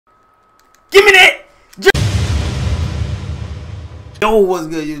Give me that! Yo, what's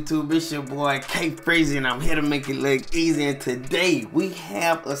good, YouTube? It's your boy KFREEZY, and I'm here to make it look easy. And today we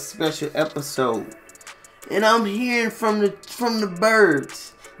have a special episode, and I'm hearing from the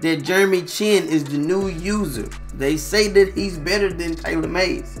birds that Jeremy Chinn is the new user. They say that he's better than Taylor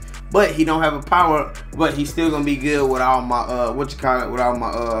Mays, but he don't have a power. But he's still gonna be good with all my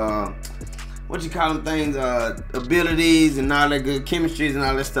abilities and all that good chemistries and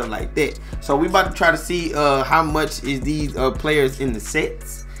all that stuff like that. So we about to try to see how much is these players in the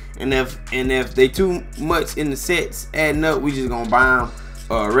sets, and if they too much in the sets adding up, we just gonna buy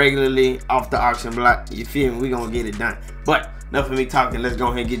them regularly off the auction block. You feel me? We gonna get it done. But enough of me talking. Let's go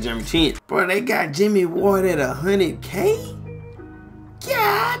ahead and get Jeremy Chinn. Bro, they got Jimmy Ward at 100K.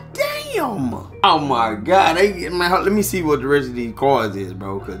 God damn! Oh my God! Man, let me see what the rest of these cards is,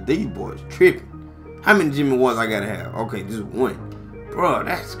 bro. Cause these boys tripping. How many Jimmy Wards I gotta have? Okay, just one. Bro,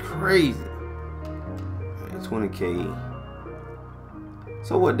 that's crazy. 20K.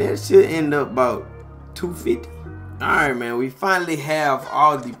 So what? That should end up about 250. All right, man. We finally have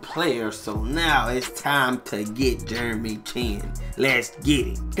all the players, so now it's time to get Jeremy Chinn. Let's get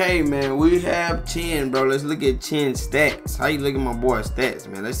it. Okay, man. We have Chinn, bro. Let's look at Chinn's stats. How you look at my boy's stats,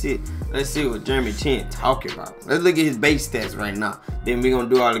 man? Let's see what Jeremy Chinn talking about. Let's look at his base stats right now. Then we're gonna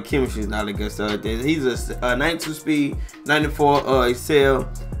do all the chemistries and all the good stuff. He's a 92 speed, 94 excel,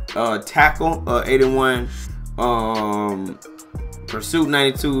 tackle, 81, pursuit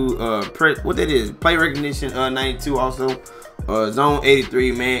 92, what that is, play recognition 92 also, zone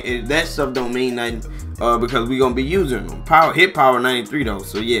 83, man. That stuff don't mean nothing because we gonna be using them. Hit power 93 though,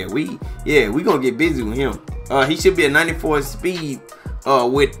 so yeah, we gonna get busy with him. He should be a 94 speed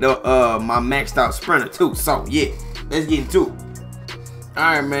with the my maxed out sprinter too. So yeah, let's get into it.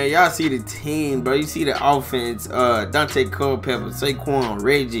 Alright, man, y'all see the team, bro. You see the offense. Dante Culpepper, Saquon,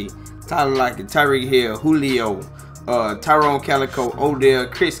 Reggie, Tyler Lockett, Tyreek Hill, Julio, Tyrone Calico, Odell,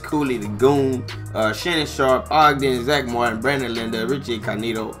 Chris Cooley, the Goon, Shannon Sharp, Ogden, Zach Martin, Brandon Linda, Richie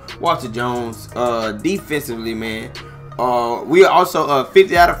Carnito, Walter Jones. Defensively, man, we are also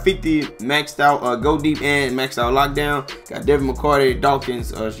 50 out of 50 maxed out go deep and maxed out lockdown. Got Devin McCarty,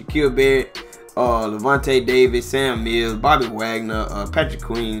 Dawkins, Shaquille Barrett, Levante Davis, Sam Mills, Bobby Wagner, Patrick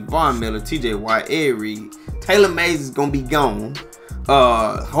Queen, Von Miller, TJ White, Ed Reed. Taylor Mays is gonna be gone.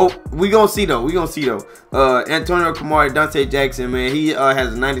 We gonna see though. Antonio Kamari, Dante Jackson, man, he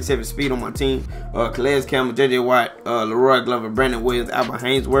has a 97 speed on my team. Calais Campbell, JJ Watt, Leroy Glover, Brandon Williams, Albert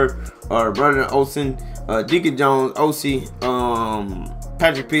Hainsworth, Brandon Olsen, Deacon Jones, OC,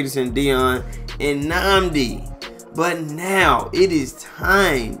 Patrick Peterson, Dion, and Namdi. But now it is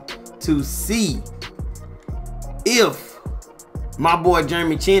time to see if my boy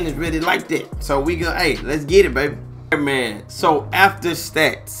Jeremy Chinn is really like that. So we go, hey, let's get it, baby. Man, so after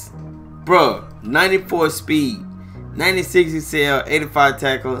stats, bro, 94 speed, 96 excel, 85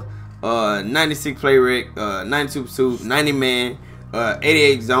 tackle, 96 play rec, 92 pursuit, 90 man,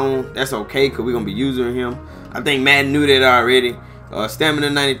 88 zone. That's okay because we're gonna be using him. I think Madden knew that already. Stamina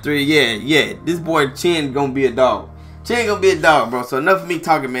 93. Yeah, this boy Chinn gonna be a dog. Chinn gonna be a dog, bro. So enough of me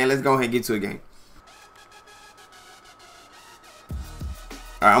talking, man. Let's go ahead and get to a game.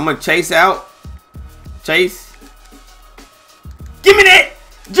 All right, I'm gonna chase out. Chase. Give me that!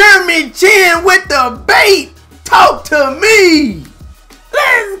 Jeremy Chinn with the bait! Talk to me!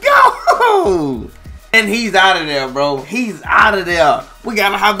 Let's go! And he's out of there, bro. He's out of there. We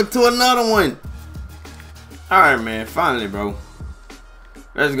gotta hop into another one. Alright, man. Finally, bro.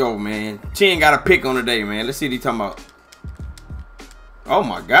 Let's go, man. Chinn got a pick on the day, man. Let's see what he's talking about. Oh,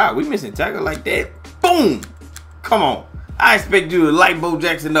 my God. We missing tackle like that? Boom! Come on. I expect you to light Bo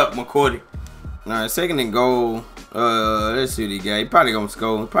Jackson up, McCourty. Alright, second and goal. Let's see what he got. He probably gonna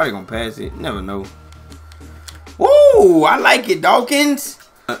score. He probably gonna pass it. Never know. Ooh, I like it, Dawkins.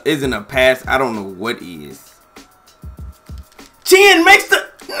 Isn't a pass. I don't know what is. Chinn makes the.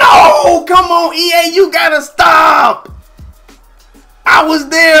 No! Come on, EA. You gotta stop. I was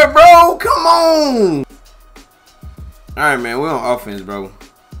there, bro. Come on. Alright, man. We're on offense, bro.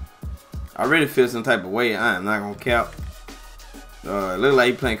 I really feel some type of way. I am not gonna cap. It looks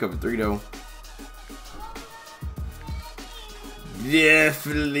like he playing cover 3, though.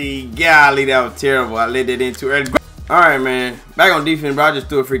 Definitely. Golly, that was terrible. I let that in too early. Alright, man. Back on defense, bro. I just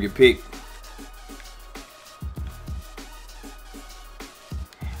threw a freaking pick.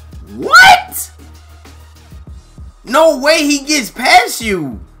 What? No way he gets past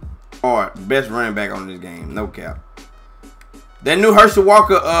you. Alright, best running back on this game. No cap. That new Herschel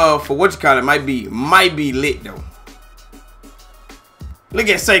Walker for what you call it might be lit though. Look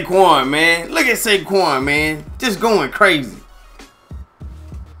at Saquon, man. Look at Saquon, man. Just going crazy.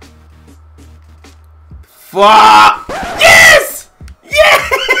 Fuck! Yes!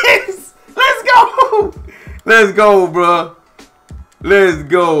 Yes! Let's go! Let's go, bro. Let's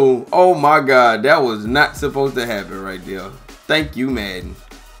go. Oh my God, that was not supposed to happen right there. Thank you, Madden.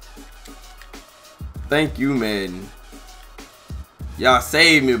 Thank you, Madden. Y'all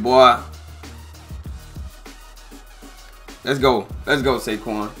saved me, boy. Let's go. Let's go,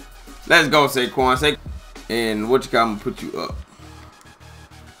 Saquon. Let's go, Saquon. And what you got? I'm gonna put you up.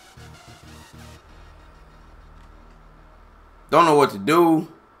 Don't know what to do.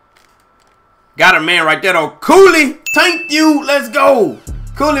 Got a man right there though. Cooley, thank you. Let's go.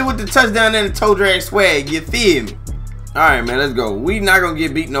 Cooley with the touchdown and the toe drag swag. You feel me? Alright, man, let's go. We not gonna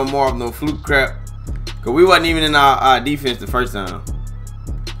get beat no more of no fluke crap. Cause we wasn't even in our defense the first time.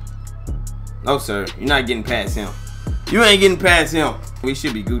 No, sir. You're not getting past him. You ain't getting past him. We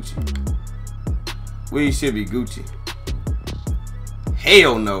should be Gucci. We should be Gucci.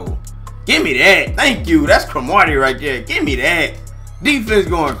 Hell no. Give me that. Thank you. That's Cromartie right there. Give me that. Defense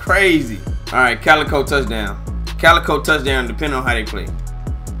going crazy. Alright, Calico touchdown. Calico touchdown depending on how they play.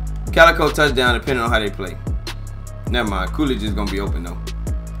 Calico touchdown depending on how they play. Never mind. Coolidge is gonna be open though.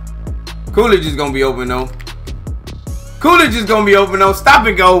 Coolidge is gonna be open though. Coolidge is gonna be open though. Stop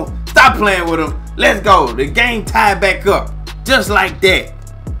and go. Stop playing with him. Let's go. The game tied back up. Just like that.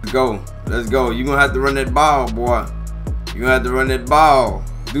 Let's go. Let's go. You're gonna have to run that ball, boy. You're gonna have to run that ball.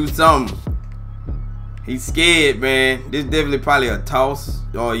 Do something. He's scared, man. This definitely probably a toss.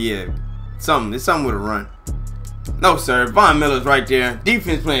 Oh yeah. Something. It's something with a run. No, sir. Von Miller's right there.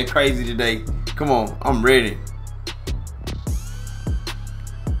 Defense playing crazy today. Come on. I'm ready.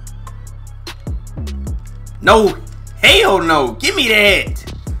 No. Hell no. Give me that.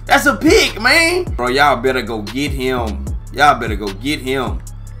 That's a pick, man. Bro, y'all better go get him. Y'all better go get him.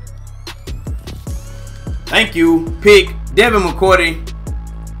 Thank you. Pick. Devin McCourty.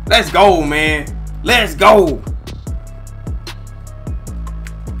 Let's go, man. Let's go.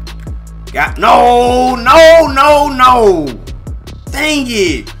 Got no. Dang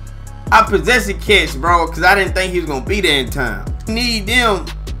it. I possessed a catch, bro, because I didn't think he was going to be there in time. Need them.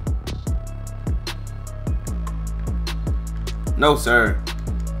 No, sir.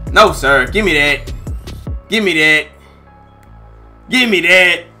 No, sir. Give me that. Give me that. Give me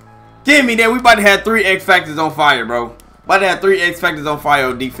that. Give me that. We about to have 3 X Factors on fire, bro. About to have 3 X Factors on fire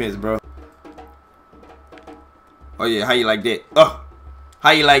on defense, bro. Oh, yeah. How you like that? Oh.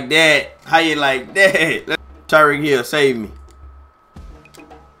 How you like that? How you like that? Tyreek Hill, save me.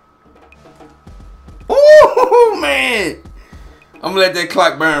 Ooh, man. I'm going to let that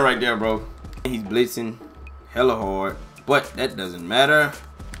clock burn right there, bro. He's blitzing hella hard. But that doesn't matter.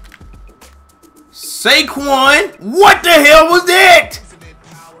 Saquon, what the hell was that?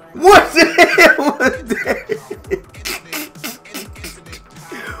 What the hell was that?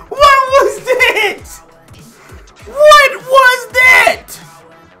 What was that? What was that?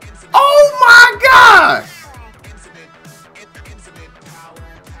 Oh my gosh!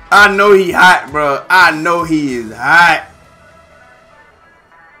 I know he hot, bro. I know he is hot.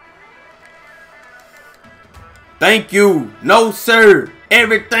 Thank you. No, sir.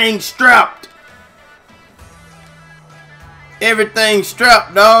 Everything strapped. Everything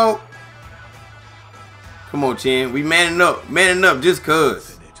strapped, dog. Come on, Chinn. We manning up just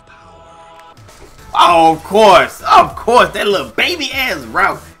cuz. Oh, of course. Of course. That little baby ass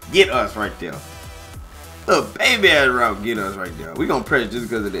route get us right there. Little baby ass route get us right there. We gonna press just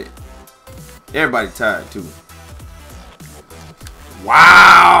because of that. Everybody tired too.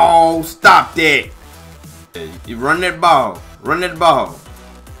 Wow. Stop that. You run that ball. Run that ball.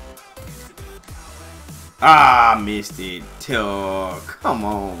 Ah, I missed it. Come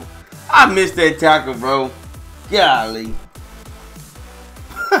on. I missed that tackle, bro. Golly.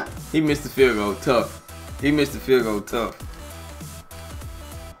 He missed the field goal tough. He missed the field goal tough.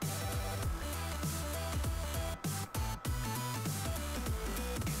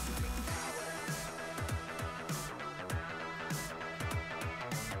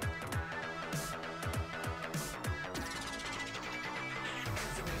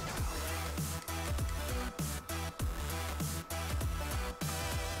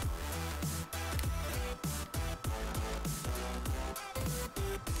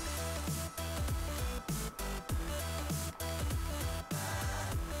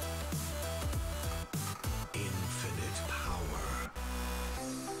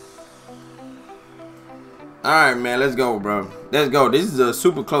 Alright, man, let's go, bro. Let's go. This is a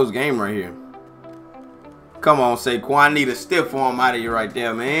super close game right here. Come on, Saquon. I need a stiff arm out of you right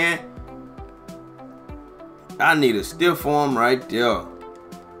there, man. I need a stiff arm right there.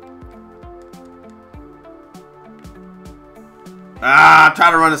 Ah, I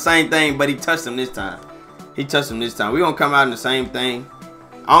try to run the same thing, but he touched him this time. He touched him this time. We gonna come out in the same thing.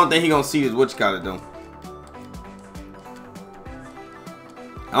 I don't think he gonna see this what you call it though.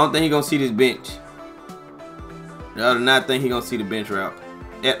 I don't think he gonna see this bench. I do not think he gonna see the bench route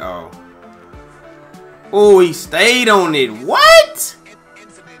at all. Oh, he stayed on it. What?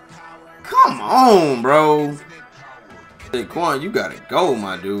 Come on, bro. Hey, Quan, you gotta go,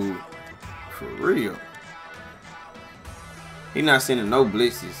 my dude. For real. He not sending no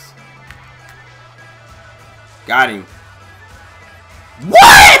blitzes. Got him.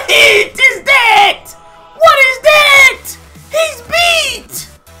 What is that? What is that? He's beat.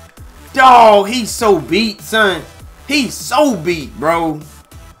 Dog, he's so beat, son. He's so beat, bro.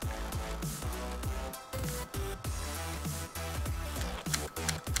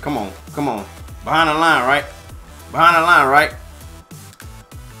 Come on, come on. Behind the line, right? Behind the line, right?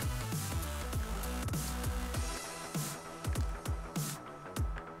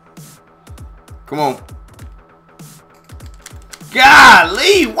 Come on.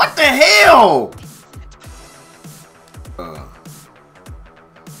 Golly, what the hell?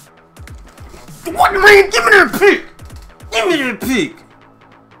 What, man? Give me that pick. Give me that pick.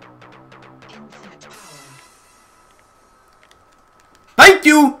 Thank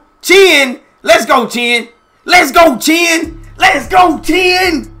you, Chinn. Let's go, Chinn. Let's go, Chinn. Let's go,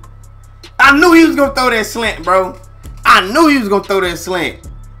 Chinn. I knew he was going to throw that slant, bro. I knew he was going to throw that slant.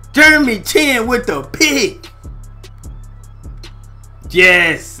 Jeremy Chinn with the pick.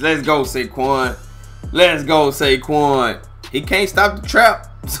 Yes. Let's go, Saquon. Let's go, Saquon. He can't stop the trap.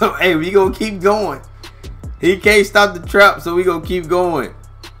 So, hey, we going to keep going. He can't stop the trap, so we going to keep going.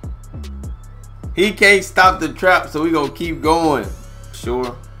 He can't stop the trap, so we going to keep going.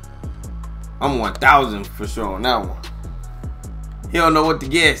 Sure. I'm 1,000 for sure on that one. He don't know what to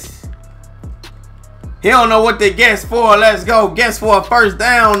guess. He don't know what to guess for. Let's go. Guess for a first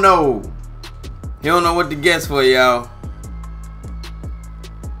down, no. He don't know what to guess for, y'all.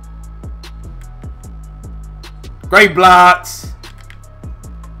 Great blocks.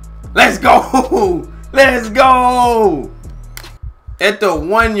 Let's go. Let's go. At the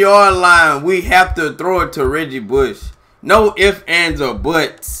 1 yard line, we have to throw it to Reggie Bush. No ifs, ands, or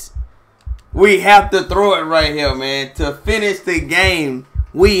buts. We have to throw it right here, man. To finish the game,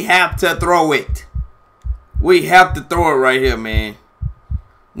 we have to throw it. We have to throw it right here, man.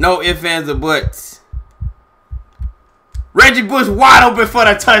 No ifs, ands, or buts. Reggie Bush wide open for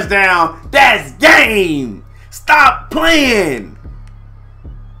the touchdown. That's game. Stop playing.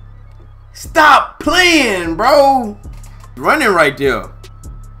 Stop playing, bro. Running right there.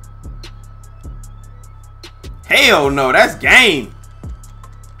 Hell no, that's game.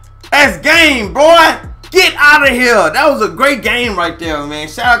 That's game, boy. Get out of here. That was a great game right there, man.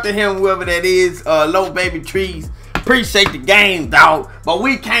 Shout out to him, whoever that is. Low Baby Trees. Appreciate the game, dog. But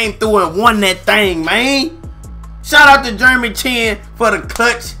we came through and won that thing, man. Shout out to Jeremy Chinn for the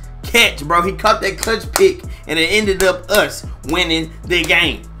clutch catch, bro. He caught that clutch pick, and it ended up us winning the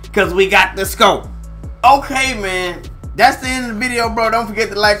game because we got the scope. Okay, man. That's the end of the video, bro. Don't forget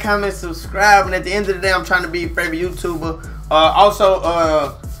to like, comment, subscribe. And at the end of the day, I'm trying to be your favorite YouTuber.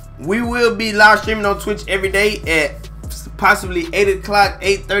 Also, we will be live streaming on Twitch every day at possibly 8 o'clock,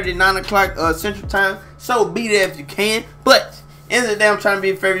 8:30, 9 o'clock Central Time. So be there if you can. But end of the day, I'm trying to be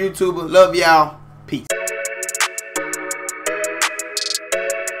your favorite YouTuber. Love y'all. Peace.